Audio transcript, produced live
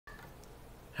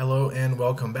Hello and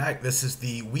welcome back. This is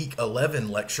the week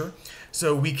 11 lecture.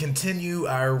 So we continue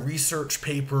our research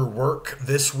paper work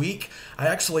this week. I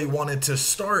actually wanted to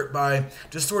start by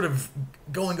just sort of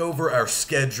going over our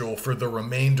schedule for the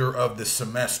remainder of the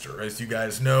semester. As you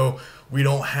guys know, we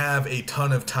don't have a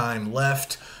ton of time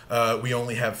left. We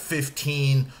only have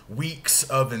 15 weeks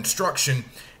of instruction,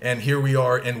 and here we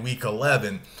are in week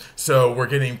 11. So we're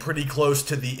getting pretty close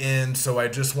to the end, so I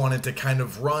just wanted to kind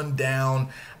of run down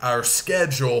our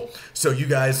schedule so you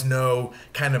guys know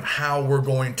kind of how we're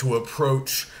going to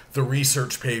approach the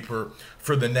research paper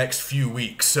for the next few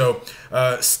weeks. So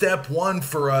step one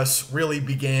for us really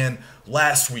began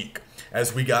last week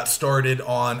as we got started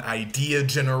on idea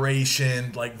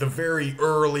generation, like the very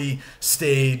early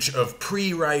stage of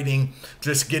pre-writing,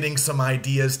 just getting some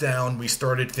ideas down. We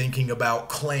started thinking about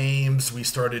claims. We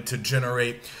started to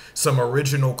generate some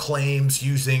original claims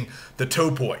using the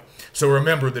topoi. So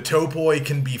remember, the topoi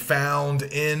can be found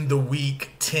in the week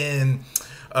 10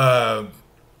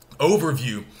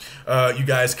 overview. You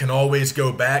guys can always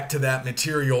go back to that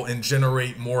material and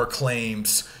generate more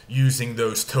claims using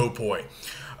those topoi.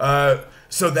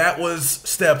 So that was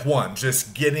step one,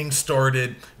 just getting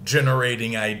started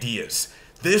generating ideas.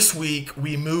 This week,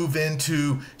 we move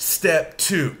into step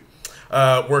two.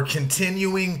 We're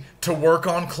continuing to work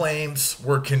on claims.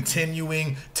 We're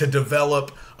continuing to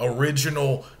develop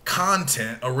original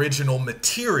content, original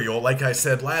material. Like I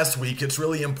said last week, it's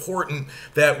really important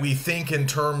that we think in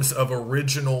terms of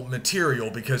original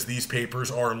material because these papers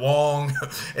are long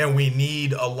and we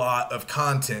need a lot of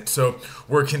content. So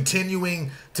we're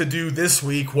continuing to do this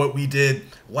week what we did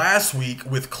last week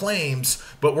with claims,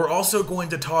 but we're also going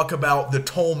to talk about the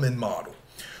Tolman model,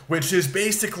 which is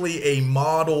basically a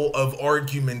model of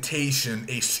argumentation,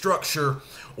 a structure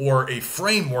or a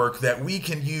framework that we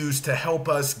can use to help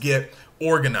us get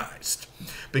organized.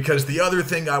 Because the other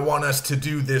thing I want us to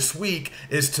do this week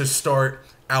is to start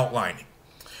outlining.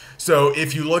 So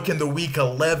if you look in the week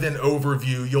 11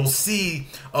 overview, you'll see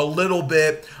a little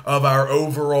bit of our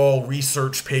overall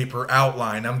research paper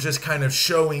outline. I'm just kind of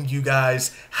showing you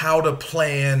guys how to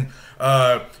plan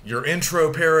your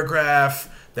intro paragraph,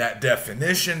 that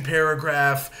definition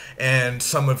paragraph, and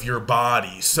some of your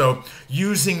bodies. So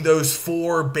using those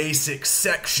four basic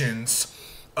sections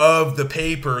of the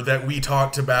paper that we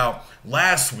talked about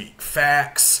last week,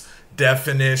 facts,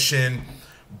 definition,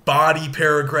 body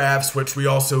paragraphs, which we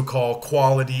also call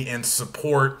quality and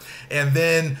support, and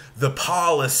then the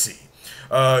policy,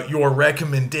 your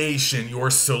recommendation,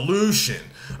 your solution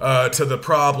to the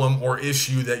problem or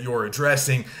issue that you're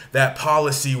addressing. That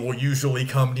policy will usually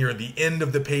come near the end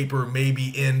of the paper, maybe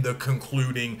in the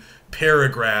concluding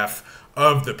paragraph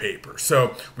of the paper.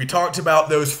 So we talked about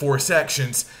those four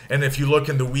sections, and if you look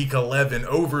in the week 11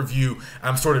 overview,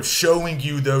 I'm sort of showing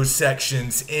you those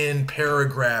sections in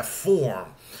paragraph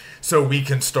form so we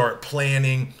can start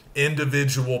planning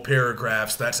individual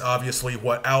paragraphs. That's obviously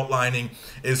what outlining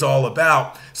is all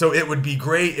about. So it would be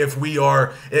great if we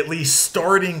are at least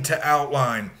starting to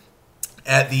outline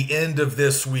at the end of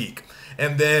this week.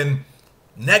 And then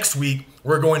next week,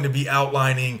 we're going to be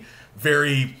outlining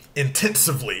very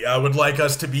intensively. I would like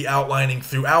us to be outlining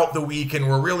throughout the week, and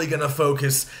we're really going to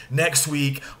focus next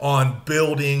week on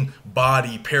building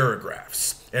body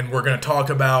paragraphs. And we're going to talk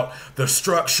about the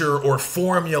structure or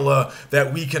formula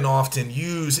that we can often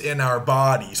use in our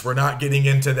bodies. We're not getting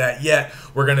into that yet.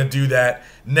 We're going to do that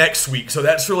next week. So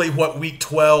that's really what week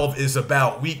 12 is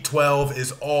about. Week 12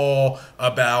 is all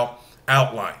about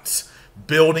outlines.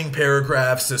 Building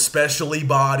paragraphs, especially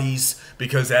bodies,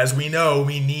 because as we know,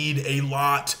 we need a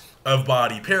lot of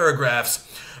body paragraphs.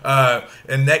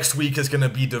 And next week is going to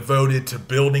be devoted to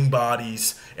building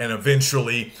bodies and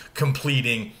eventually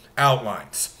completing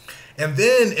outlines. And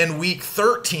then in week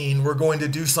 13, we're going to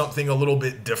do something a little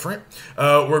bit different.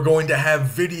 We're going to have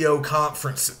video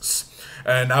conferences.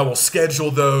 And I will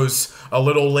schedule those a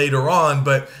little later on,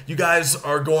 but you guys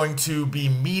are going to be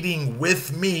meeting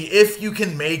with me if you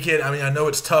can make it. I mean, I know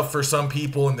it's tough for some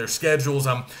people and their schedules.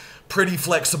 I'm pretty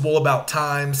flexible about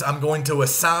times. I'm going to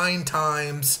assign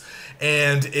times,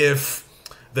 and if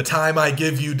the time I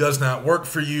give you does not work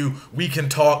for you, we can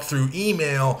talk through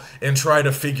email and try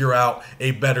to figure out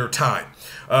a better time.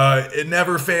 It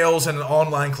never fails in an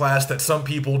online class that some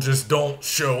people just don't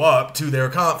show up to their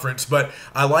conference, but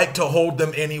I like to hold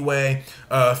them anyway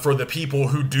for the people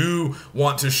who do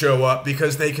want to show up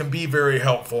because they can be very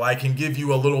helpful. I can give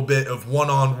you a little bit of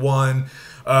one-on-one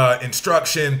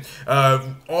instruction.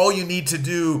 All you need to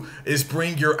do is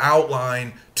bring your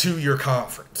outline to your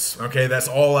conference. Okay, that's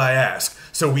all I ask.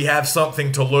 So we have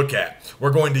something to look at.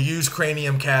 We're going to use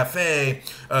Cranium Cafe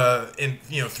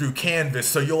through Canvas,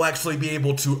 so you'll actually be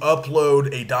able to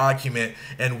upload a document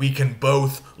and we can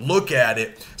both look at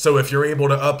it. So if you're able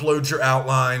to upload your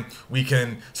outline, we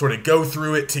can sort of go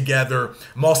through it together.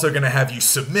 I'm also going to have you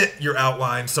submit your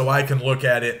outline so I can look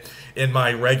at it in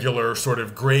my regular sort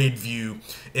of grade view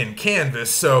in Canvas.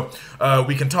 So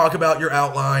we can talk about your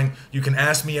outline. You can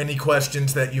ask me any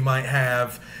questions that you might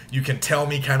have. You can tell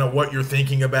me kind of what you're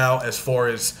thinking about as far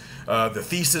as the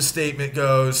thesis statement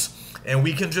goes. And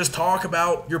we can just talk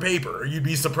about your paper. You'd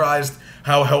be surprised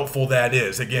how helpful that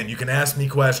is. Again, you can ask me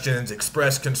questions,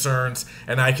 express concerns,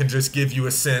 and I can just give you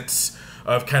a sense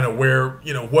of kind of where,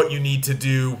 what you need to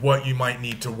do, what you might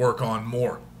need to work on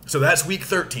more. So that's week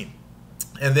 13.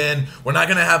 And then we're not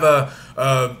going to have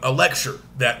a lecture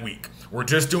that week. We're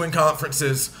just doing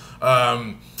conferences,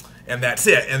 and that's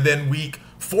it. And then week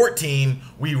 14,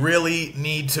 we really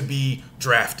need to be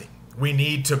drafting. We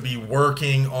need to be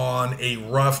working on a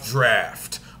rough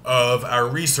draft of our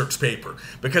research paper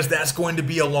because that's going to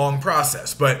be a long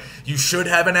process. But you should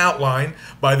have an outline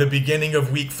by the beginning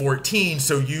of week 14,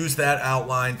 so use that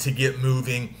outline to get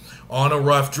moving on a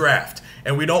rough draft.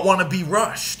 And we don't want to be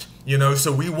rushed.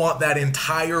 So we want that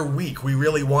entire week. We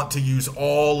really want to use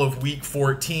all of week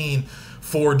 14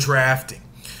 for drafting.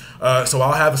 So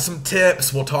I'll have some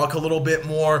tips. We'll talk a little bit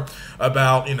more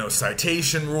about,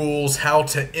 citation rules, how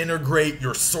to integrate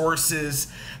your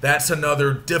sources. That's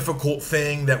another difficult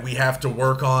thing that we have to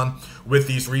work on with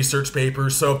these research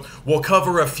papers. So we'll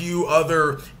cover a few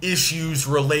other issues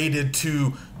related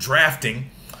to drafting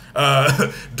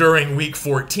during week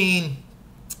 14.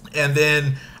 And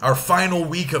then our final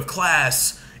week of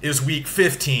class is week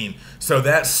 15. So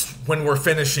that's when we're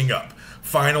finishing up.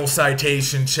 Final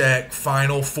citation check,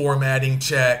 final formatting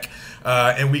check,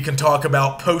 and we can talk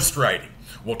about post-writing.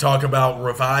 We'll talk about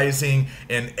revising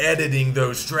and editing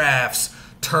those drafts,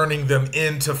 turning them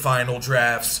into final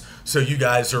drafts so you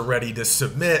guys are ready to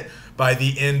submit by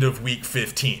the end of week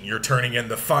 15. You're turning in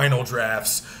the final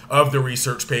drafts of the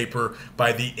research paper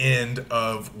by the end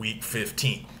of week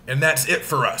 15. And that's it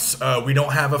for us. We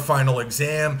don't have a final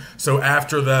exam, so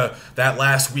after that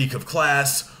last week of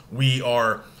class, we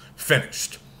are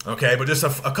finished. Okay, but just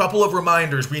a couple of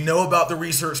reminders. We know about the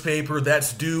research paper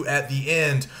that's due at the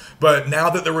end, but now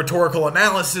that the rhetorical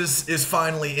analysis is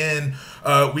finally in,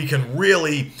 we can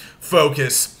really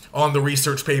focus on the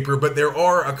research paper, but there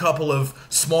are a couple of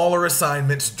smaller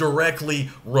assignments directly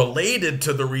related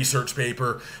to the research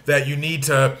paper that you need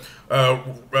to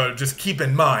just keep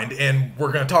in mind. And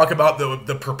we're going to talk about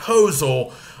the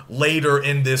proposal later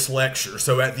in this lecture.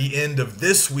 So at the end of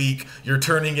this week, you're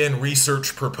turning in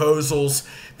research proposals.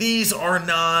 These are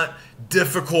not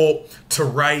difficult to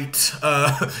write.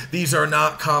 These are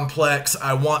not complex.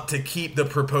 I want to keep the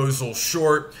proposal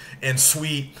short and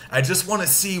sweet. I just want to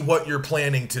see what you're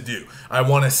planning to do. I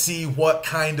want to see what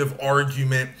kind of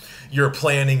argument you're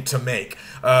planning to make.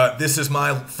 This is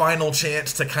my final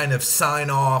chance to kind of sign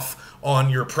off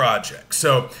on your project.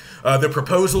 So the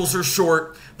proposals are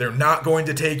short. They're not going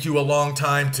to take you a long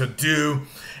time to do,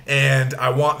 and I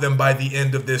want them by the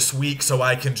end of this week so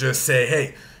I can just say,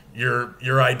 hey,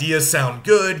 your ideas sound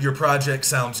good, your project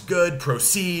sounds good,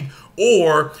 proceed.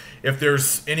 Or if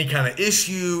there's any kind of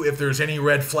issue, if there's any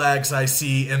red flags I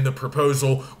see in the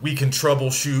proposal, we can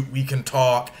troubleshoot, we can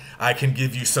talk, I can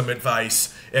give you some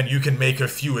advice, and you can make a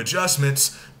few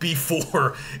adjustments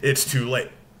before it's too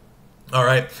late. All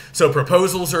right, so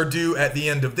proposals are due at the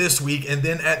end of this week, and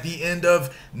then at the end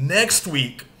of next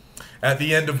week, at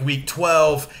the end of week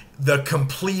 12, the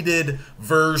completed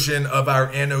version of our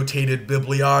annotated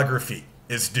bibliography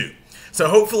is due. So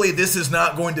hopefully this is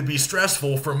not going to be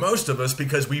stressful for most of us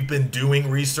because we've been doing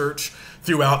research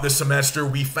throughout the semester.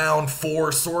 We found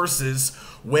 4 sources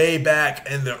way back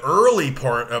in the early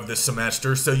part of the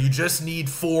semester, so you just need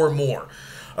 4 more.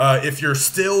 If you're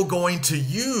still going to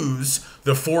use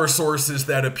the 4 sources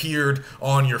that appeared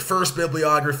on your first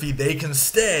bibliography, they can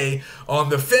stay on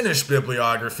the finished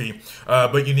bibliography,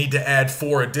 but you need to add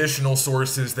 4 additional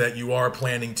sources that you are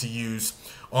planning to use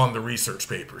on the research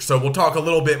paper. So we'll talk a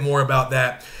little bit more about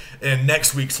that in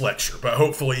next week's lecture, but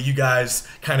hopefully you guys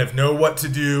kind of know what to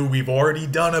do. We've already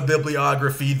done a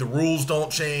bibliography. The rules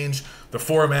don't change. The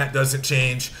format doesn't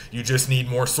change. You just need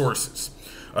more sources.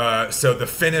 So the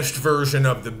finished version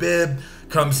of the bib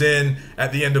comes in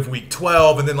at the end of week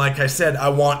 12. And then, like I said, I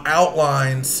want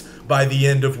outlines by the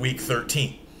end of week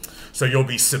 13. So you'll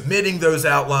be submitting those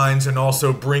outlines and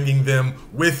also bringing them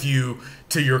with you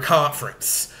to your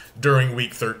conference during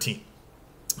week 13.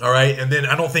 All right. And then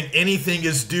I don't think anything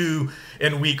is due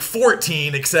in week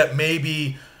 14 except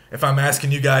maybe if I'm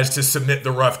asking you guys to submit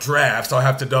the rough drafts, I'll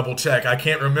have to double check. I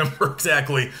can't remember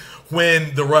exactly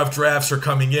when the rough drafts are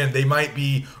coming in. They might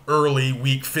be early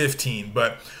week 15,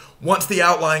 but once the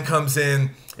outline comes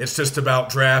in, it's just about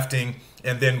drafting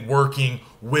and then working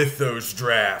with those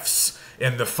drafts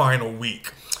in the final week,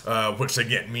 which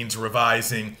again means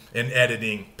revising and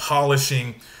editing,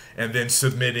 polishing, and then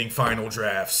submitting final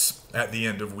drafts at the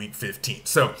end of week 15.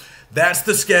 So that's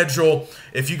the schedule.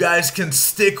 If you guys can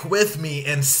stick with me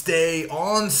and stay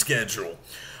on schedule,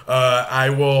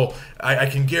 I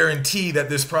can guarantee that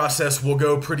this process will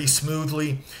go pretty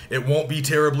smoothly. It won't be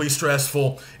terribly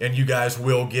stressful, and you guys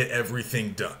will get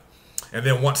everything done. And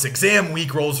then once exam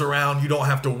week rolls around, you don't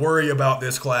have to worry about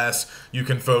this class. You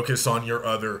can focus on your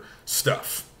other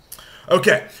stuff.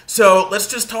 Okay, so let's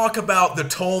just talk about the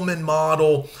Tolman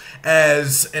model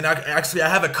and I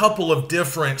have a couple of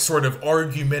different sort of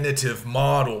argumentative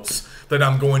models that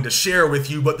I'm going to share with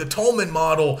you, but the Tolman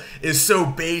model is so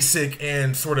basic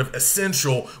and sort of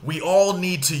essential, we all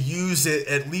need to use it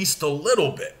at least a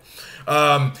little bit.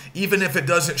 Even if it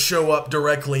doesn't show up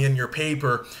directly in your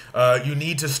paper, you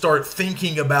need to start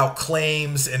thinking about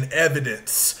claims and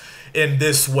evidence in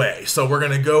this way. So we're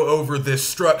going to go over this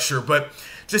structure, but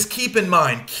just keep in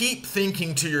mind, keep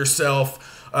thinking to yourself,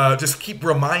 just keep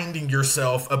reminding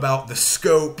yourself about the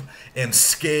scope and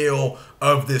scale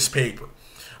of this paper.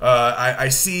 I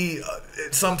see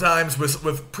sometimes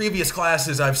with previous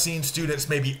classes, I've seen students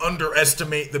maybe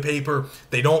underestimate the paper.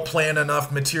 They don't plan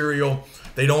enough material.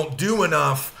 They don't do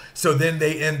enough. So then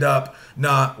they end up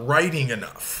not writing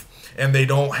enough. And they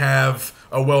don't have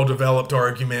a well-developed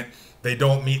argument. They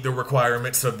don't meet the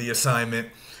requirements of the assignment.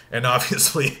 And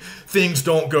obviously, things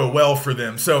don't go well for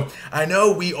them. So I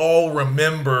know we all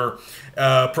remember,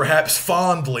 perhaps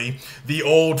fondly, the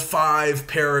old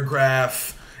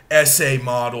 5-paragraph essay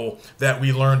model that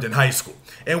we learned in high school.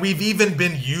 And we've even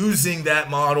been using that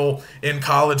model in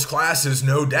college classes,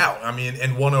 no doubt. I mean,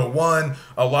 in 101,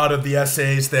 a lot of the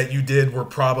essays that you did were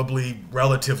probably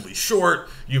relatively short.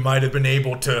 You might have been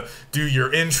able to do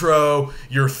your intro,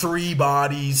 your 3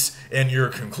 bodies, and your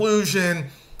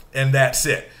conclusion, and that's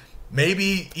it.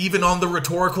 Maybe even on the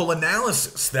rhetorical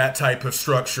analysis, that type of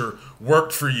structure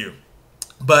worked for you.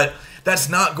 But that's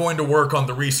not going to work on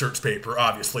the research paper,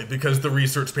 obviously, because the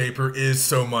research paper is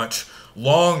so much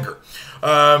longer.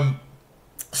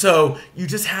 So you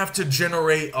just have to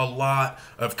generate a lot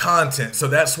of content. So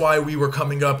that's why we were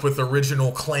coming up with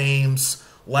original claims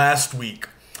last week.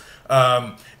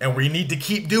 And we need to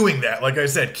keep doing that. Like I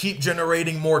said, keep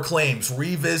generating more claims.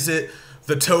 Revisit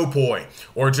the topoi,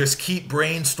 or just keep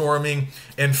brainstorming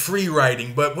and free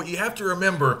writing. But what you have to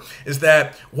remember is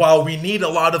that while we need a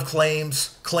lot of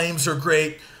claims, claims are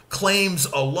great, claims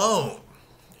alone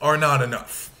are not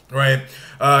enough, right?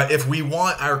 If we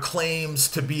want our claims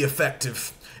to be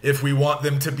effective, if we want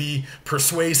them to be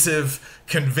persuasive,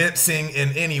 convincing in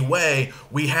any way,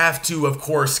 we have to, of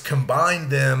course, combine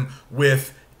them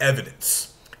with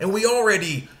evidence. And we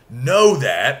already know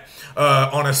that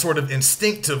on a sort of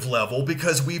instinctive level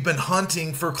because we've been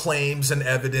hunting for claims and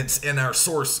evidence in our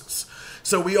sources.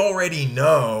 So we already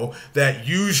know that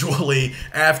usually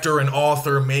after an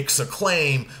author makes a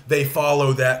claim, they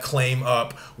follow that claim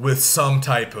up with some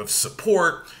type of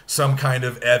support, some kind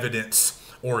of evidence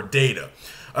or data.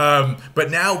 But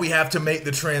now we have to make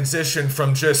the transition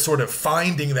from just sort of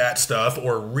finding that stuff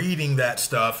or reading that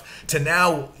stuff to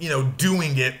now,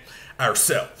 doing it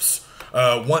ourselves.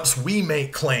 Once we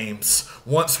make claims,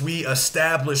 once we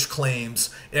establish claims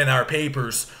in our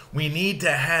papers, we need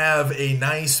to have a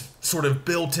nice sort of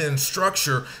built-in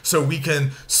structure so we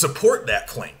can support that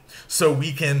claim, so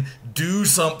we can do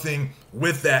something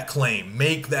with that claim,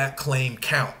 make that claim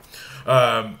count.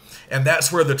 And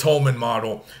that's where the Tolman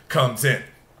model comes in.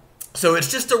 So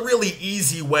it's just a really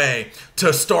easy way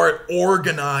to start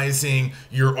organizing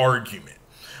your argument,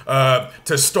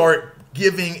 to start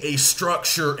giving a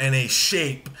structure and a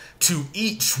shape to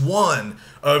each one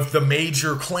of the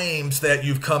major claims that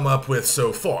you've come up with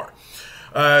so far.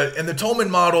 And the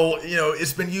Tolman model,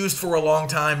 it's been used for a long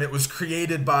time. It was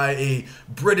created by a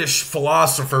British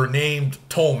philosopher named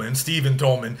Tolman, Stephen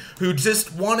Tolman, who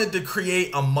just wanted to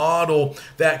create a model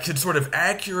that could sort of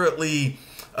accurately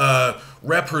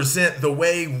represent the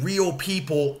way real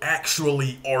people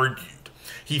actually argued.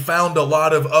 He found a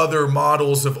lot of other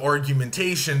models of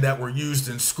argumentation that were used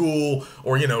in school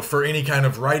or, for any kind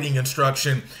of writing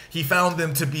instruction. He found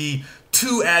them to be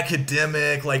too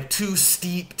academic, like too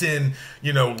steeped in,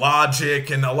 logic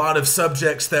and a lot of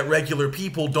subjects that regular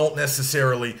people don't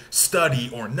necessarily study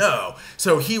or know.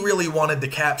 So he really wanted to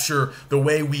capture the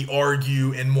way we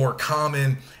argue in more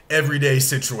common, everyday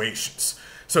situations.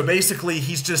 So basically,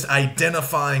 he's just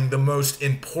identifying the most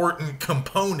important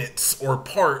components or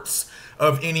parts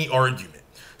of any argument.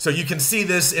 So you can see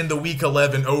this in the week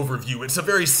 11 overview. It's a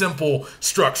very simple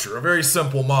structure, a very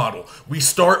simple model. We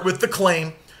start with the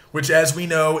claim, which, as we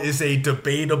know, is a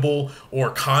debatable or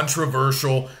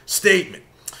controversial statement.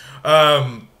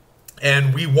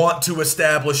 And we want to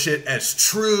establish it as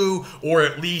true, or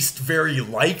at least very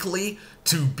likely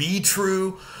to be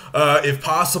true. If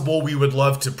possible, we would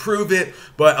love to prove it,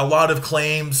 but a lot of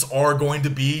claims are going to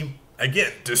be,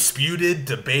 again, disputed,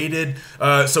 debated.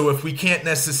 So if we can't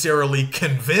necessarily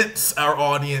convince our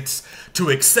audience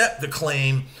to accept the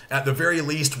claim, at the very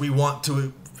least, we want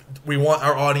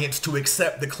our audience to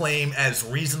accept the claim as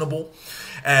reasonable,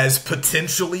 as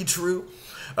potentially true.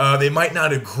 They might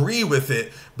not agree with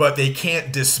it, but they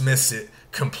can't dismiss it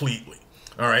completely.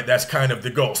 All right, that's kind of the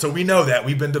goal. So we know that.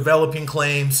 We've been developing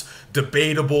claims,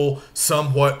 debatable,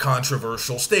 somewhat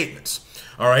controversial statements.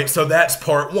 All right, so that's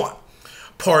part one.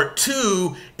 Part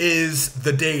two is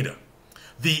the data,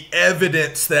 the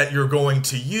evidence that you're going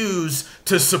to use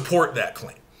to support that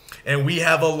claim. And we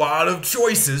have a lot of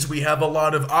choices. We have a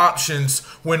lot of options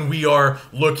when we are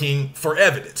looking for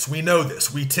evidence. We know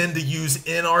this. We tend to use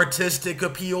inartistic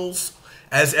appeals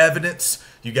as evidence.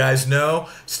 You guys know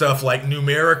stuff like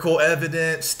numerical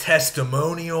evidence,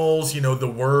 testimonials,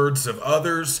 the words of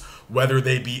others, whether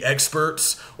they be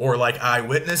experts or like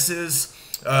eyewitnesses,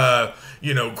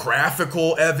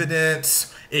 graphical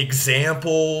evidence,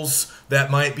 examples that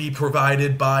might be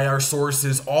provided by our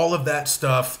sources. All of that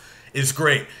stuff is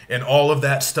great, and all of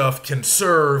that stuff can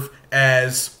serve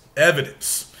as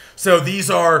evidence. So these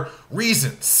are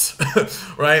reasons,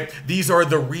 right? These are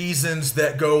the reasons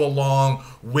that go along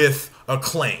with a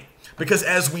claim. Because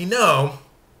as we know,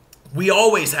 we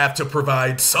always have to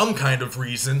provide some kind of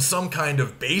reason, some kind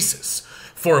of basis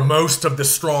for most of the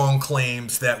strong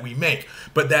claims that we make.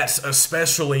 But that's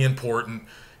especially important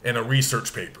in a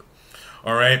research paper,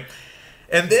 all right?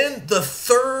 And then the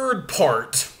third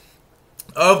part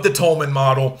of the Tolman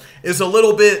model is a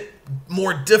little bit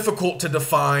more difficult to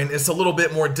define. It's a little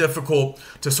bit more difficult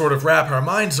to sort of wrap our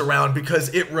minds around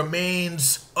because it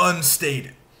remains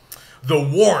unstated. The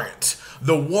warrant.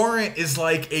 The warrant is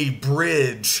like a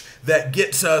bridge that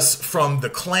gets us from the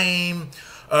claim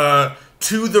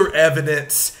to the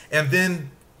evidence and then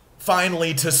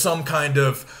finally to some kind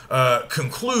of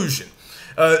conclusion.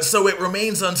 So it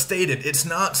remains unstated. It's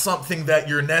not something that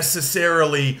you're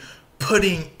necessarily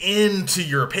putting into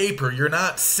your paper. You're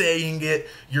not saying it,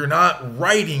 you're not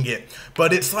writing it,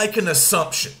 but it's like an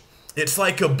assumption. It's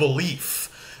like a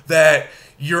belief that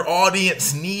your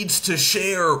audience needs to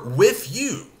share with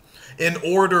you in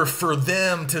order for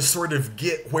them to sort of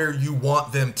get where you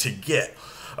want them to get.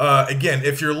 Again,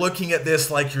 if you're looking at this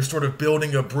like you're sort of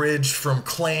building a bridge from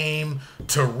claim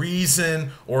to reason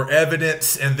or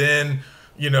evidence and then,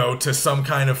 to some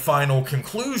kind of final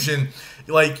conclusion,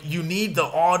 like you need the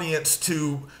audience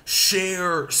to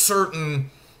share certain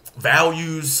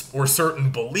values or certain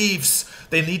beliefs.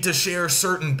 They need to share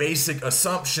certain basic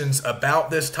assumptions about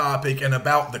this topic and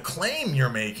about the claim you're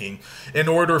making in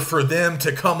order for them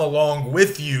to come along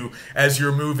with you as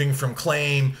you're moving from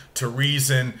claim to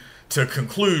reason to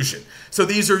conclusion. So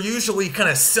these are usually kind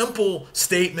of simple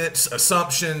statements,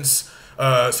 assumptions,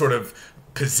 sort of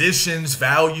positions,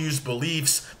 values,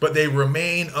 beliefs, but they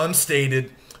remain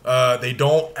unstated. They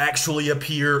don't actually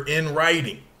appear in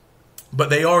writing. But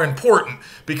they are important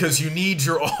because you need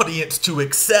your audience to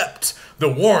accept the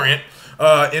warrant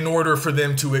in order for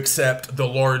them to accept the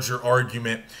larger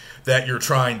argument that you're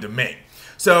trying to make.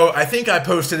 So I think I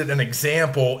posted an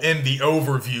example in the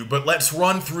overview, but let's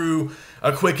run through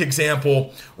a quick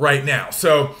example right now.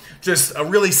 So just a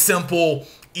really simple,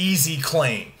 easy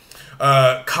claim.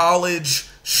 College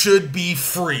should be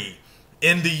free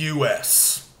in the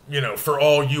U.S., for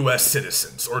all U.S.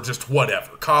 citizens or just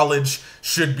whatever. College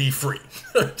should be free.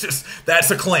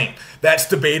 That's a claim. That's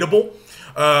debatable.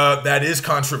 That is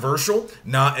controversial.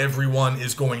 Not everyone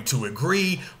is going to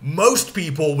agree. Most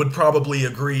people would probably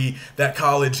agree that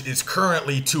college is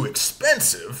currently too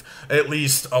expensive. At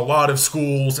least a lot of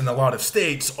schools and a lot of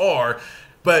states are.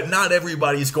 But not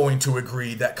everybody's going to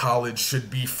agree that college should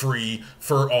be free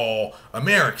for all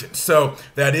Americans. So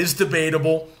that is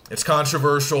debatable. It's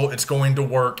controversial. It's going to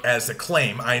work as a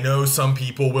claim. I know some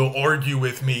people will argue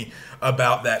with me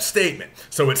about that statement.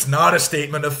 So it's not a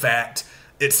statement of fact.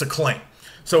 It's a claim.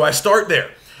 So I start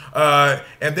there.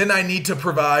 And then I need to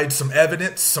provide some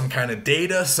evidence, some kind of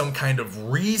data, some kind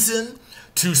of reason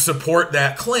to support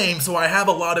that claim. So I have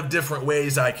a lot of different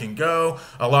ways I can go,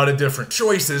 a lot of different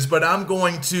choices, but I'm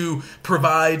going to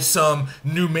provide some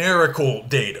numerical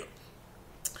data.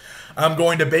 I'm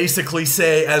going to basically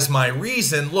say as my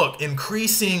reason, look,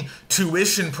 increasing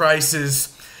tuition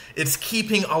prices, it's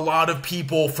keeping a lot of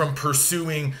people from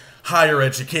pursuing higher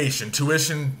education.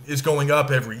 Tuition is going up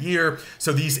every year,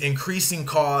 so these increasing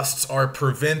costs are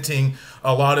preventing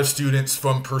a lot of students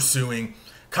from pursuing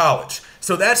college.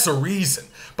 So that's a reason,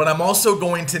 but I'm also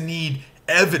going to need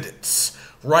evidence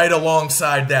right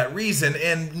alongside that reason,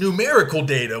 and numerical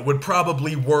data would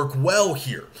probably work well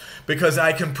here because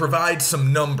I can provide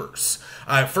some numbers.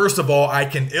 First of all, I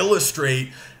can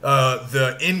illustrate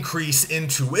the increase in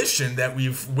tuition that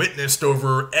we've witnessed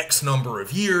over X number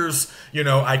of years. You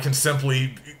know, I can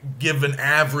simply give an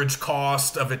average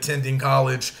cost of attending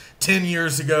college 10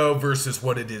 years ago versus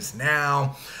what it is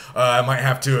now. I might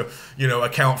have to,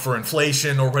 account for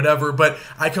inflation or whatever, but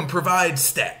I can provide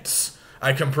stats.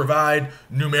 I can provide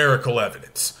numerical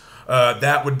evidence.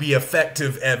 That would be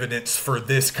effective evidence for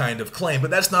this kind of claim. But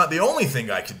that's not the only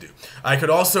thing I could do. I could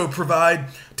also provide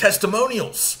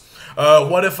testimonials.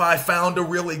 What if I found a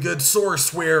really good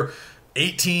source where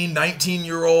 18,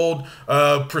 19-year-old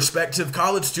prospective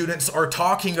college students are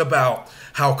talking about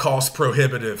how cost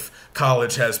prohibitive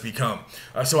college has become.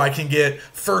 So I can get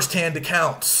firsthand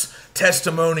accounts,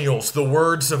 testimonials, the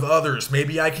words of others.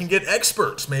 Maybe I can get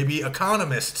experts, maybe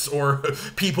economists or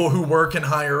people who work in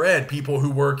higher ed, people who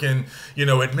work in,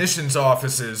 admissions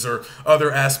offices or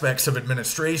other aspects of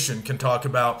administration can talk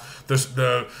about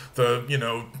the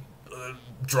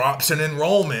drops in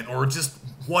enrollment or just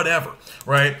whatever,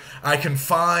 right? I can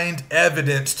find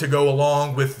evidence to go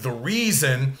along with the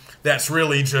reason that's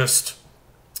really just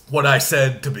what I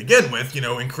said to begin with,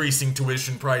 increasing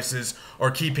tuition prices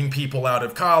or keeping people out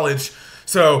of college.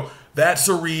 So that's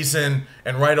a reason,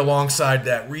 and right alongside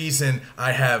that reason,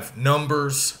 I have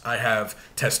numbers, I have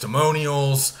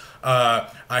testimonials, I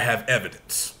have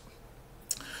evidence.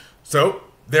 So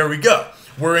there we go.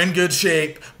 We're in good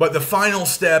shape, but the final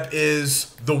step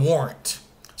is the warrant.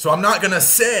 So I'm not going to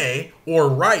say or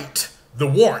write the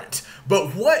warrant,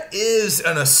 but what is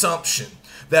an assumption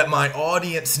that my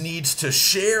audience needs to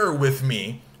share with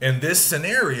me in this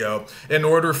scenario in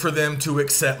order for them to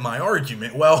accept my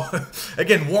argument? Well,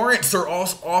 again, warrants are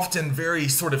often very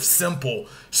sort of simple,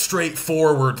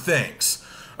 straightforward things.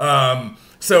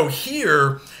 So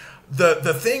here,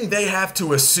 the thing they have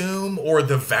to assume or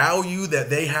the value that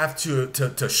they have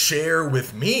to share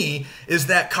with me is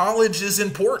that college is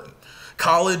important.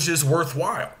 College is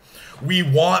worthwhile. We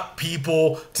want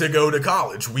people to go to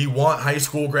college. We want high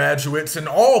school graduates and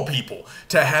all people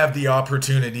to have the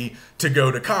opportunity to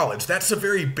go to college. That's a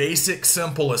very basic,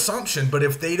 simple assumption, but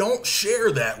if they don't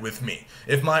share that with me,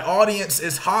 if my audience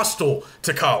is hostile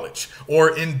to college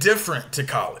or indifferent to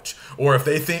college, or if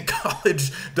they think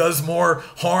college does more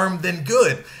harm than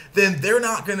good, then they're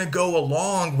not going to go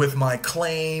along with my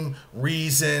claim,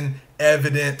 reason,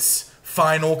 evidence,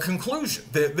 final conclusion.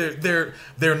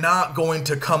 They're not going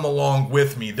to come along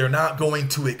with me. They're not going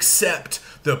to accept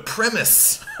the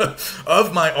premise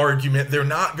of my argument. They're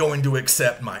not going to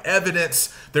accept my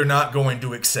evidence. They're not going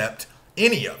to accept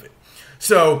any of it.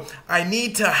 So I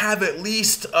need to have at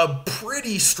least a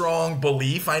pretty strong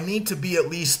belief. I need to be at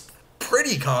least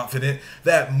pretty confident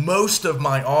that most of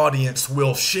my audience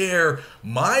will share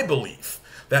my belief,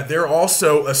 that they're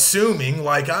also assuming,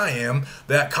 like I am,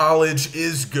 that college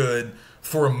is good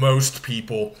for most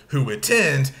people who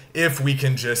attend if we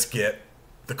can just get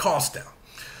the cost down.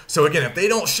 So again, if they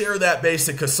don't share that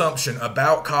basic assumption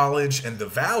about college and the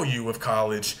value of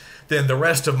college, then the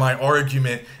rest of my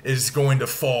argument is going to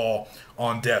fall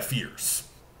on deaf ears.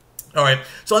 All right,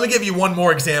 so let me give you one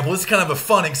more example. This is kind of a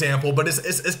fun example, but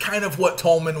it's kind of what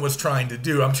Tolman was trying to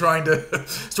do. I'm trying to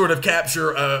sort of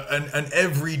capture an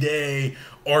everyday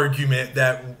argument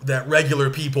that regular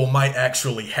people might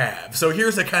actually have. So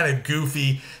here's a kind of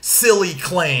goofy, silly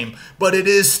claim, but it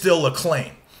is still a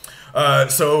claim.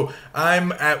 So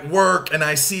I'm at work and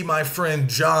I see my friend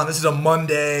John. This is a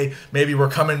Monday. Maybe we're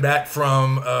coming back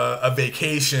from a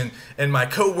vacation, and my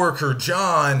coworker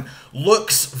John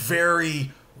looks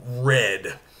very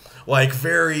red, like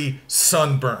very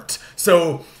sunburnt.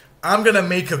 So I'm going to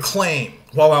make a claim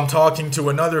while I'm talking to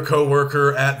another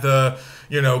coworker at the,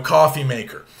 coffee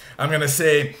maker. I'm going to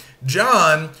say,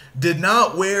 John did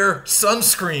not wear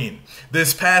sunscreen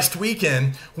this past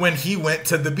weekend when he went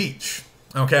to the beach.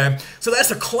 Okay? So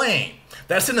that's a claim.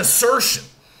 That's an assertion.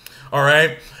 All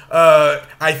right?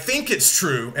 I think it's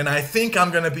true, and I think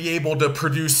I'm going to be able to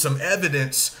produce some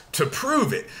evidence to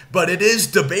prove it, but it is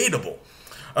debatable.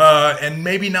 And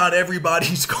maybe not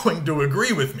everybody's going to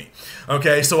agree with me.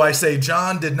 Okay, so I say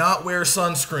John did not wear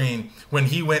sunscreen when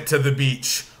he went to the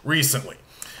beach recently.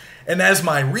 And as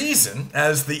my reason,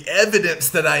 as the evidence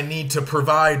that I need to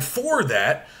provide for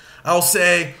that, I'll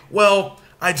say, well,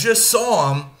 I just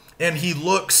saw him and he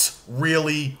looks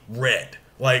really red,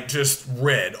 like just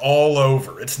red all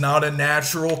over. It's not a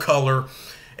natural color,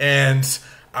 and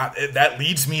that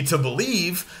leads me to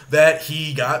believe that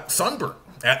he got sunburned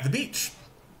at the beach.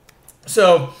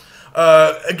 So,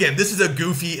 again, this is a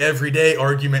goofy everyday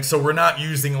argument, so we're not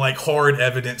using like hard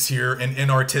evidence here in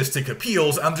artistic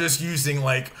appeals. I'm just using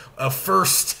like a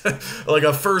first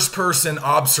person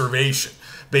observation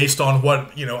based on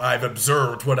what, I've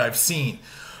observed, what I've seen.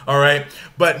 All right.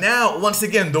 But now, once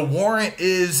again, the warrant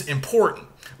is important.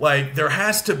 Like, there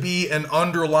has to be an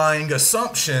underlying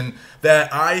assumption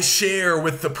that I share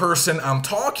with the person I'm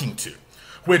talking to,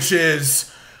 which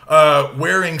is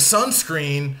wearing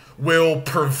sunscreen will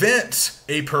prevent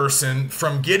a person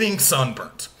from getting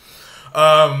sunburnt.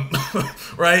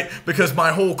 Right? Because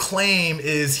my whole claim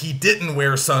is he didn't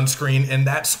wear sunscreen, and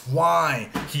that's why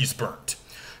he's burnt.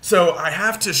 So I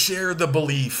have to share the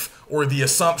belief or the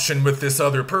assumption with this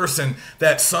other person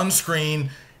that sunscreen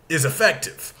is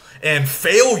effective. And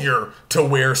failure to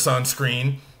wear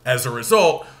sunscreen, as a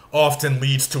result, often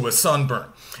leads to a sunburn.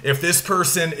 If this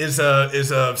person is a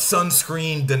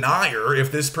sunscreen denier,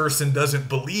 if this person doesn't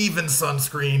believe in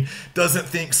sunscreen, doesn't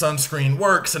think sunscreen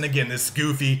works, and again, this is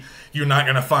goofy, you're not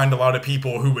going to find a lot of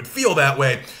people who would feel that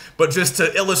way, but just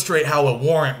to illustrate how a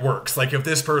warrant works, like if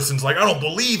this person's like, I don't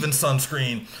believe in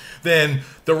sunscreen, then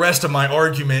the rest of my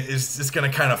argument is just going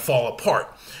to kind of fall apart.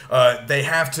 They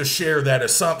have to share that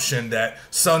assumption that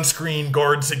sunscreen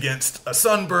guards against a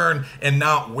sunburn, and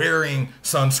not wearing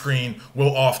sunscreen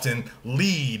will often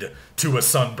lead to a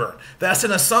sunburn. That's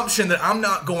an assumption that I'm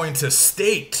not going to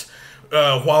state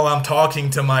while I'm talking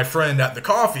to my friend at the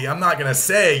coffee. I'm not going to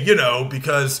say,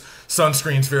 because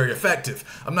sunscreen's very effective.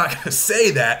 I'm not going to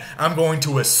say that. I'm going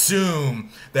to assume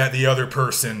that the other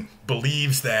person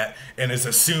believes that and is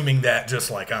assuming that just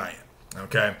like I am.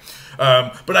 Okay,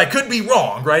 but I could be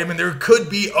wrong, right? I mean, there could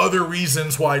be other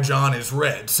reasons why John is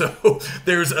red. So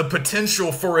there's a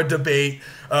potential for a debate.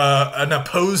 An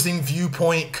opposing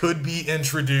viewpoint could be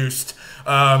introduced,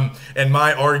 and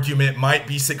my argument might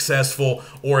be successful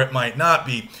or it might not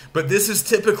be. But this is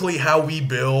typically how we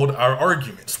build our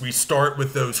arguments. We start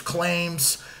with those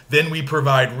claims, then we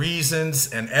provide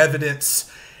reasons and evidence,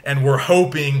 and we're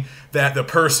hoping that the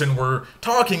person we're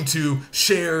talking to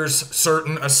shares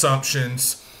certain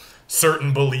assumptions,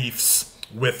 certain beliefs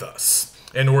with us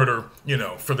in order,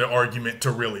 for the argument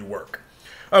to really work.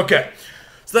 Okay,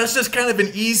 so that's just kind of an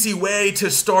easy way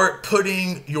to start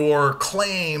putting your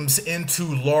claims into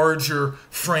larger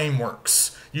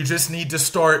frameworks. You just need to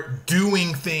start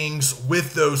doing things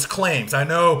with those claims. I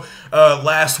know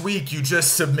last week you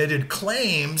just submitted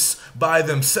claims by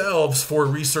themselves for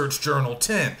Research Journal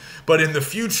 10, but in the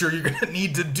future you're going to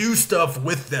need to do stuff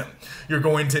with them. You're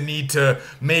going to need to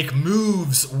make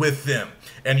moves with them,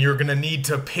 and you're going to need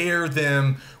to pair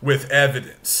them with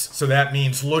evidence. So that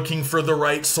means looking for the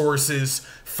right sources,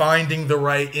 finding the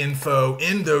right info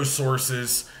in those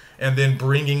sources, and then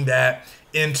bringing that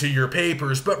into your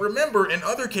papers. But remember, in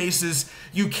other cases,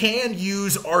 you can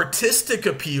use artistic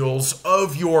appeals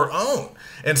of your own.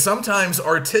 And sometimes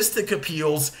artistic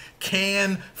appeals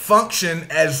can function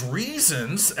as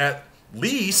reasons, at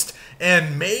least,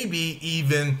 and maybe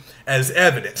even as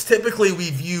evidence. Typically, we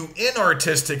view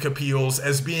inartistic appeals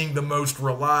as being the most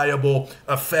reliable,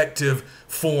 effective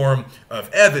form of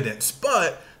evidence.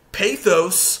 But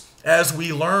pathos, as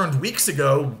we learned weeks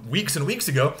and weeks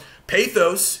ago,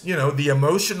 pathos, the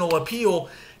emotional appeal,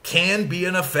 can be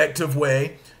an effective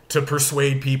way to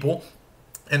persuade people.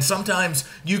 And sometimes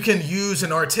you can use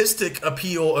an artistic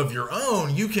appeal of your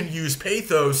own. You can use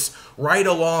pathos right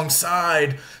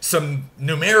alongside some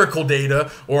numerical data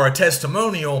or a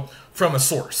testimonial from a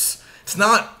source. It's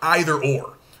not either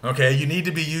or. Okay, you need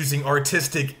to be using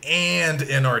artistic and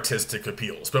inartistic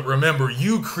appeals. But remember,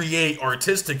 you create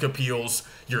artistic appeals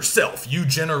yourself. You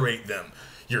generate them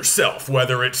yourself,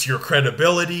 whether it's your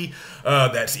credibility,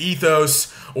 that's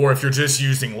ethos, or if you're just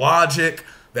using logic,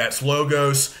 that's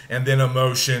logos, and then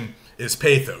emotion is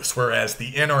pathos. Whereas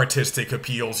the inartistic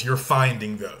appeals, you're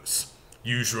finding those,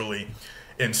 usually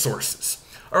in sources.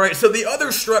 All right, so the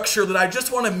other structure that I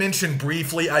just want to mention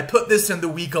briefly, I put this in the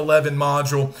week 11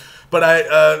 module, but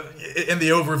in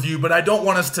the overview, but I don't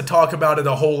want us to talk about it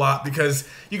a whole lot because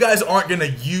you guys aren't going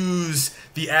to use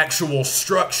the actual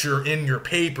structure in your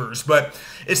papers, but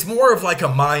it's more of like a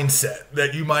mindset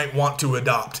that you might want to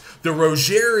adopt. The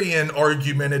Rogerian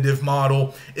argumentative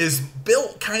model is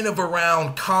built kind of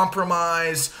around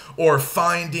compromise or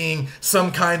finding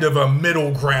some kind of a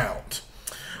middle ground.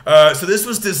 So this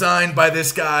was designed by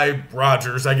this guy,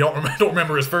 Rogers. I don't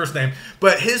remember his first name.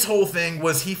 But his whole thing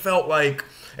was he felt like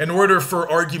in order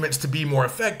for arguments to be more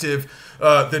effective,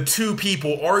 the two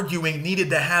people arguing needed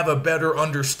to have a better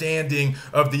understanding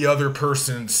of the other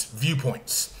person's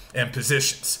viewpoints and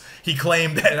positions. He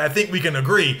claimed that, and I think we can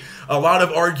agree, a lot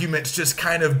of arguments just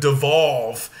kind of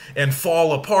devolve and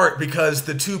fall apart because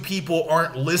the two people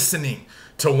aren't listening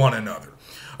to one another.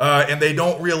 And they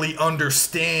don't really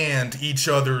understand each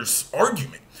other's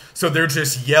argument. So they're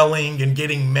just yelling and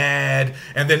getting mad,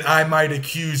 and then I might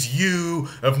accuse you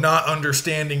of not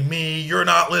understanding me. You're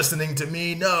not listening to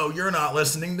me. No, you're not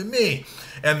listening to me.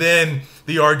 And then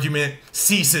the argument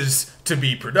ceases to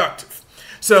be productive.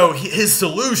 So his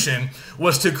solution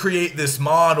was to create this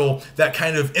model that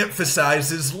kind of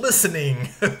emphasizes listening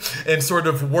and sort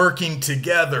of working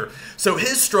together. So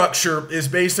his structure is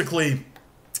basically,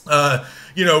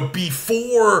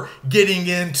 before getting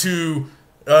into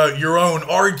your own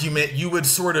argument, you would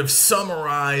sort of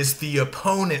summarize the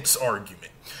opponent's argument.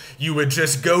 You would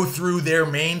just go through their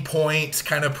main points,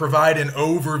 kind of provide an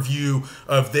overview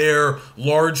of their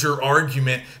larger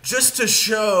argument, just to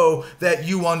show that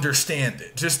you understand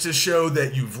it, just to show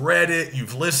that you've read it,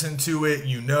 you've listened to it,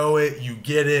 you know it, you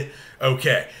get it.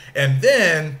 Okay. And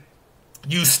then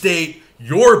you state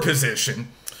your position,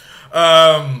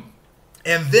 and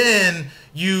then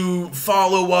you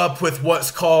follow up with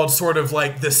what's called sort of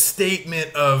like the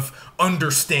statement of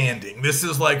understanding. This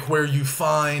is like where you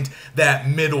find that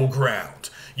middle ground.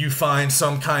 You find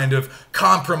some kind of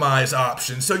compromise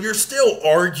option. So you're still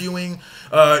arguing.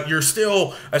 You're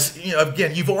still,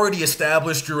 again, you've already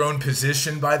established your own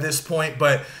position by this point.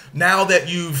 But now that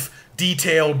you've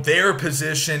detailed their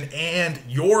position and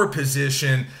your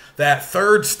position, that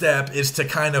third step is to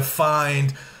kind of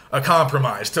find a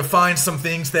compromise, to find some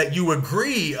things that you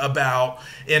agree about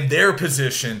in their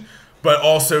position, but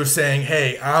also saying,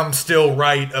 hey, I'm still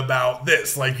right about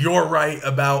this. Like, you're right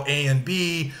about A and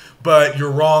B, but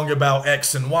you're wrong about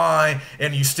X and Y,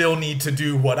 and you still need to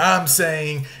do what I'm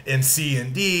saying in C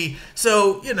and D.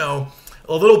 So,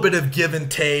 a little bit of give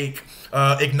and take,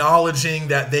 acknowledging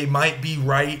that they might be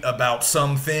right about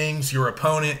some things, your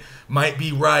opponent might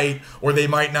be right, or they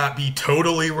might not be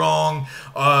totally wrong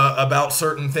about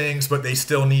certain things, but they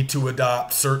still need to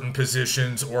adopt certain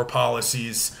positions or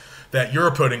policies that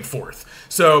you're putting forth.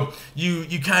 So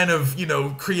you kind of,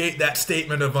 create that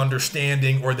statement of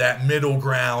understanding or that middle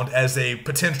ground as a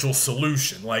potential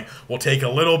solution. Like, we'll take a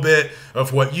little bit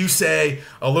of what you say,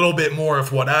 a little bit more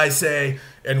of what I say,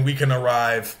 and we can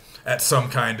arrive at some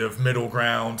kind of middle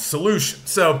ground solution.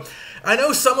 So I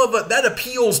know some of it, that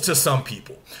appeals to some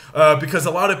people because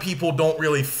a lot of people don't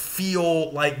really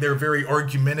feel like they're very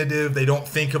argumentative. They don't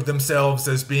think of themselves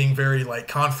as being very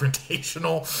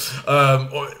confrontational.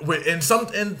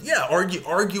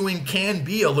 Arguing can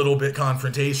be a little bit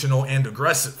confrontational and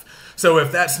aggressive. So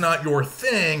if that's not your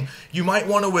thing, you might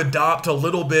want to adopt a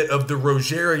little bit of the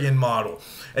Rogerian model.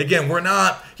 Again,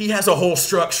 he has a whole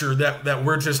structure that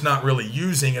we're just not really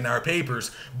using in our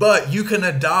papers, but you can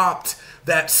adopt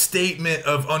that statement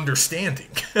of understanding.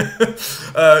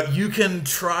 You can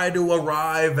try to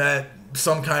arrive at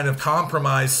some kind of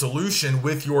compromise solution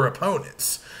with your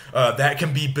opponents. That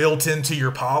can be built into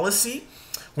your policy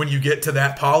when you get to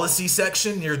that policy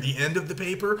section near the end of the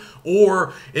paper,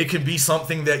 or it can be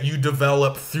something that you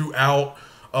develop throughout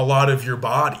a lot of your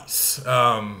bodies.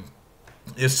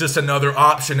 It's just another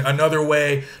option, another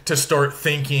way to start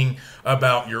thinking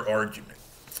about your argument.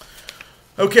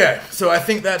 Okay, so I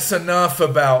think that's enough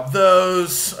about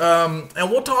those.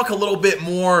 And we'll talk a little bit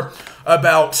more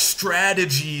about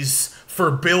strategies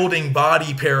for building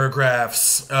body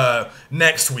paragraphs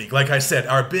next week. Like I said,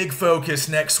 our big focus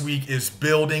next week is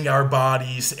building our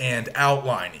bodies and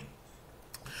outlining.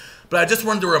 But I just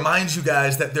wanted to remind you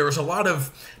guys that there's a lot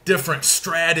of different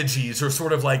strategies or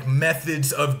sort of like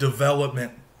methods of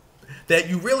development that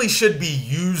you really should be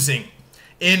using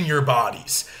in your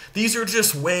bodies. These are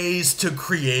just ways to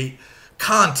create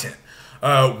content.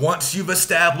 Once you've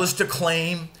established a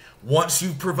claim, once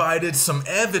you've provided some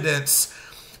evidence,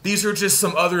 these are just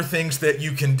some other things that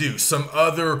you can do, some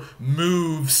other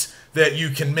moves that you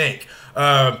can make.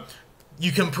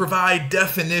 You can provide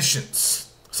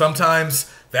definitions. Sometimes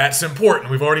that's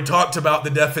important. We've already talked about the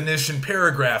definition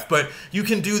paragraph, but you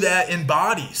can do that in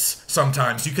bodies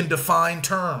sometimes. You can define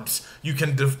terms. You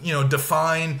can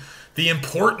define the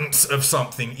importance of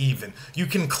something even. You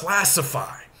can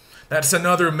classify. That's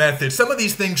another method. Some of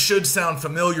these things should sound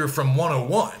familiar from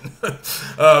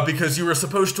 101 because you were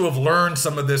supposed to have learned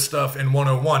some of this stuff in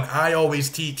 101. I always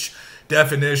teach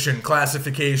definition,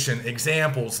 classification,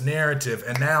 examples, narrative,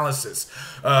 analysis.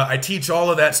 I teach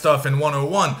all of that stuff in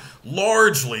 101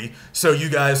 largely so you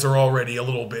guys are already a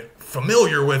little bit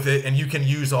familiar with it and you can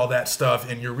use all that stuff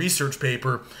in your research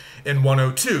paper in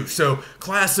 102. So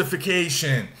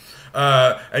classification,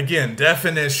 again,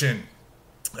 definition,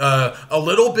 a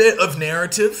little bit of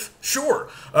narrative, sure.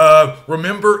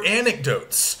 Remember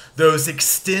anecdotes, those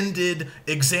extended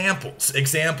examples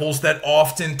that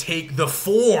often take the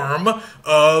form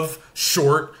of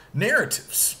short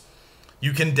narratives.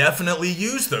 You can definitely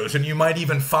use those, and you might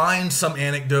even find some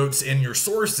anecdotes in your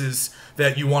sources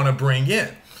that you want to bring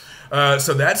in.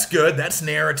 So that's good. That's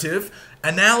narrative.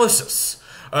 Analysis.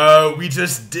 We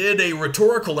just did a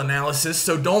rhetorical analysis,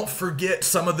 so don't forget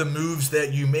some of the moves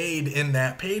that you made in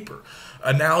that paper.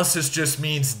 Analysis just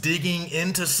means digging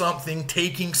into something,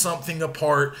 taking something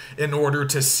apart in order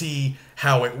to see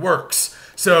how it works.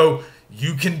 So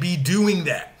you can be doing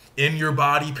that in your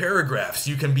body paragraphs.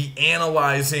 You can be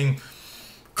analyzing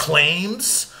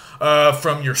claims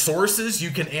from your sources. You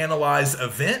can analyze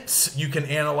events. You can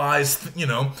analyze,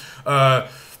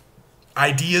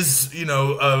 ideas,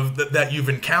 that you've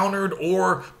encountered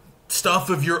or stuff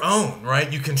of your own,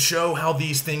 right? You can show how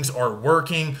these things are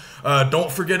working.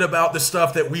 Don't forget about the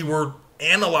stuff that we were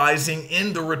analyzing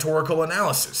in the rhetorical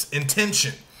analysis.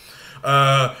 Intention,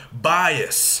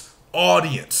 bias,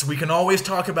 audience. We can always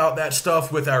talk about that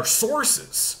stuff with our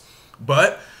sources,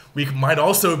 but we might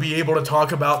also be able to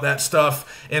talk about that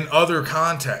stuff in other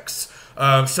contexts.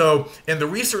 So in the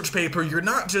research paper, you're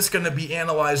not just going to be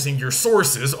analyzing your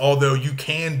sources, although you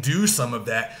can do some of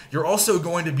that. You're also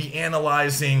going to be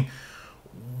analyzing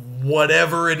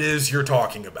whatever it is you're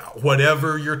talking about,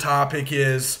 whatever your topic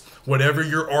is, whatever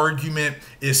your argument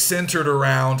is centered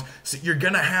around. So you're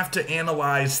going to have to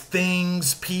analyze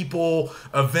things, people,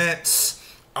 events,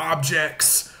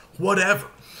 objects, whatever,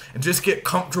 and just get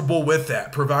comfortable with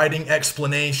that, providing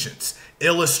explanations,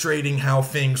 illustrating how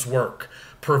things work,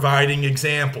 providing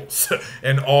examples,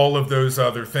 and all of those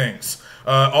other things.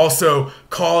 Also,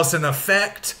 cause and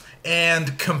effect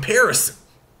and comparison.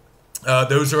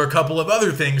 Those are a couple of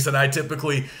other things that I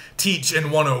typically teach in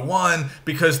 101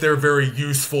 because they're very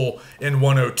useful in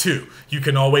 102. You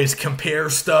can always compare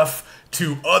stuff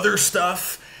to other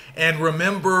stuff, and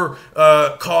remember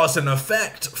cause and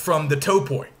effect from the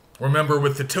topoi. Remember,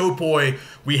 with the topoi,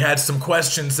 we had some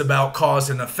questions about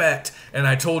cause and effect, and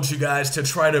I told you guys to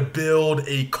try to build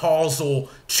a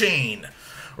causal chain,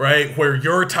 right? Where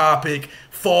your topic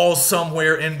falls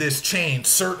somewhere in this chain.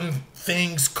 Certain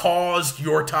things caused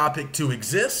your topic to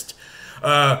exist,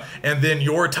 and then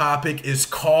your topic is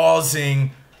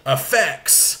causing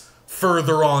effects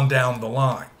further on down the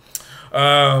line.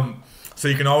 So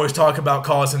you can always talk about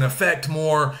cause and effect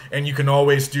more, and you can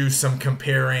always do some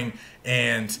comparing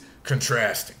and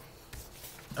contrasting.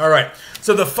 All right,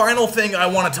 so the final thing I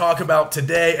want to talk about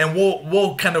today, and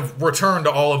we'll kind of return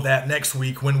to all of that next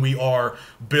week when we are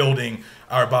building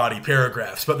our body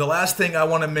paragraphs. But the last thing I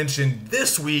want to mention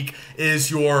this week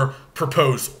is your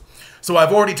proposal. So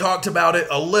I've already talked about it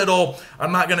a little.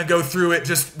 I'm not going to go through it.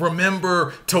 Just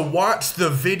remember to watch the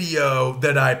video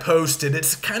that I posted.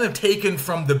 It's kind of taken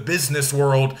from the business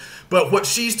world, but what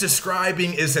she's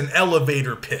describing is an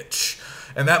elevator pitch.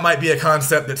 And that might be a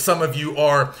concept that some of you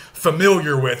are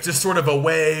familiar with, just sort of a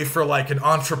way for like an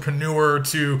entrepreneur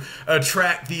to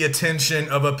attract the attention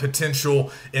of a potential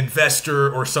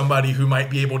investor or somebody who might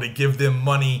be able to give them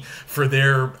money for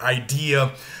their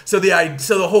idea. So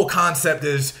the whole concept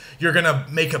is you're going to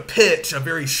make a pitch, a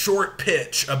very short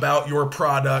pitch about your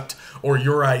product or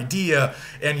your idea,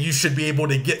 and you should be able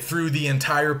to get through the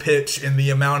entire pitch in the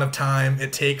amount of time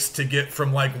it takes to get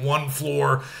from like one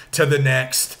floor to the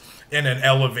next in an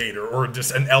elevator, or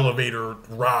just an elevator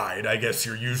ride. I guess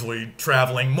you're usually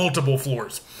traveling multiple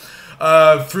floors,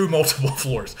 through multiple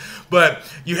floors. But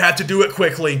you have to do it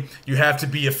quickly. You have to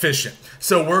be efficient.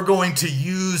 So we're going to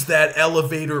use that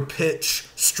elevator pitch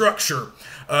structure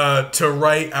to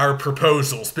write our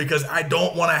proposals, because I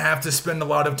don't want to have to spend a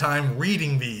lot of time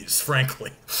reading these,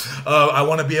 frankly. I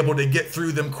want to be able to get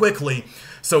through them quickly.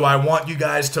 So I want you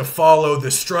guys to follow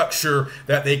the structure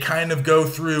that they kind of go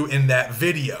through in that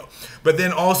video. But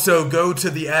then also go to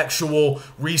the actual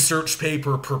research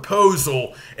paper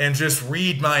proposal and just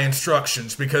read my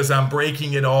instructions, because I'm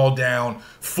breaking it all down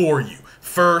for you.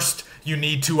 First, you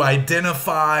need to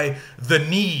identify the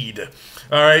need.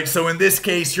 All right, so in this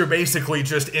case, you're basically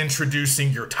just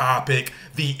introducing your topic,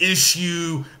 the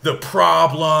issue, the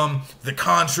problem, the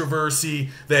controversy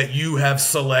that you have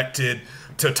selected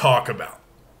to talk about.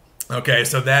 Okay,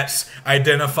 so that's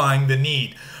identifying the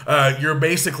need. You're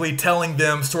basically telling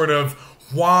them sort of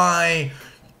why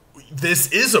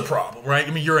this is a problem, right?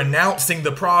 I mean, you're announcing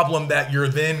the problem that you're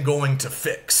then going to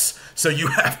fix. So you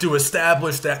have to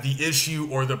establish that the issue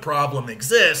or the problem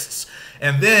exists,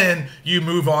 and then you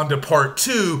move on to part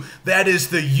two. That is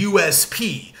the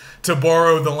USP, to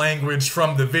borrow the language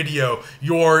from the video,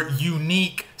 your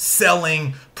unique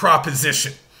selling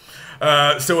proposition.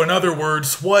 So in other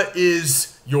words, what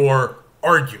is your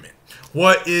argument?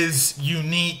 What is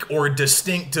unique or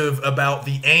distinctive about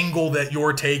the angle that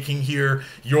you're taking here,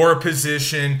 your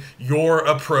position, your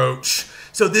approach?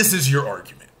 So this is your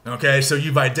argument. Okay, so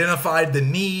you've identified the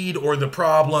need or the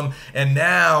problem, and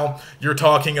now you're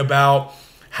talking about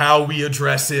how we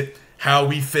address it, how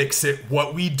we fix it,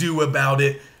 what we do about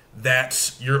it.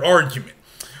 That's your argument.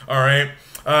 All right,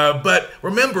 but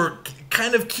remember,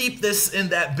 kind of keep this in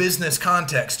that business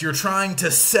context. You're trying to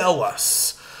sell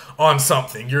us on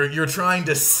something. You're trying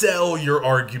to sell your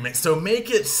argument. So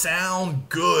make it sound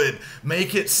good.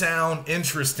 Make it sound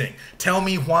interesting. Tell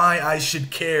me why I should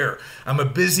care. I'm a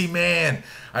busy man.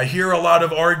 I hear a lot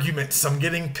of arguments. I'm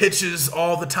getting pitches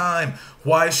all the time.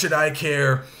 Why should I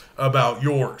care about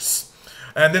yours?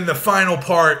 And then the final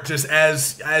part, just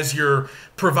as you're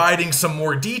providing some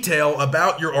more detail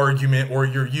about your argument or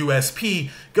your USP,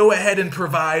 go ahead and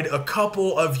provide a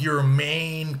couple of your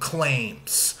main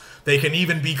claims. They can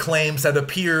even be claims that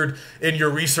appeared in your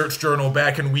research journal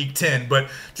back in week 10. But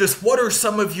just what are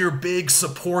some of your big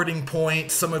supporting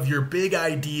points, some of your big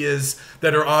ideas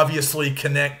that are obviously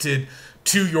connected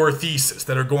to your thesis,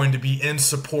 that are going to be in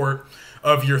support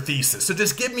of your thesis? So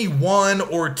just give me one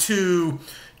or two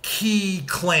key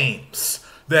claims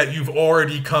that you've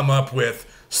already come up with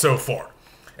so far.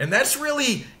 And that's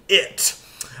really it.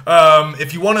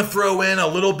 If you want to throw in a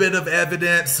little bit of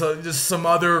evidence, just some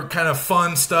other kind of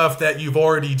fun stuff that you've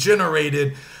already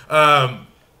generated,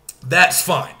 that's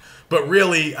fine. But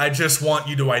really, I just want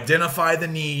you to identify the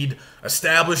need,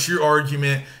 establish your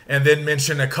argument, and then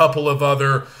mention a couple of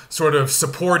other sort of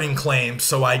supporting claims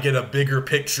so I get a bigger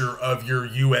picture of your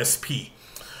USP.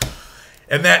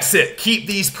 And that's it. Keep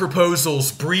these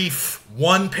proposals brief,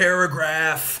 one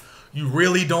paragraph. You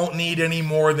really don't need any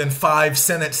more than 5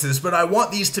 sentences, but I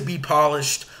want these to be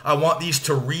polished. I want these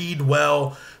to read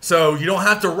well. So you don't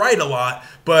have to write a lot,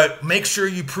 but make sure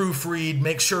you proofread,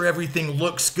 make sure everything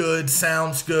looks good,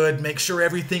 sounds good, make sure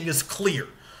everything is clear.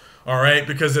 All right,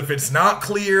 because if it's not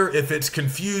clear, if it's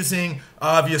confusing,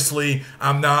 obviously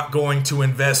I'm not going to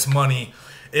invest money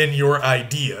in your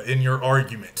idea, in your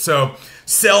argument. So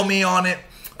sell me on it.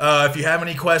 If you have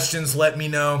any questions, let me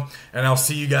know, and I'll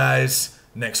see you guys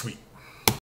next week.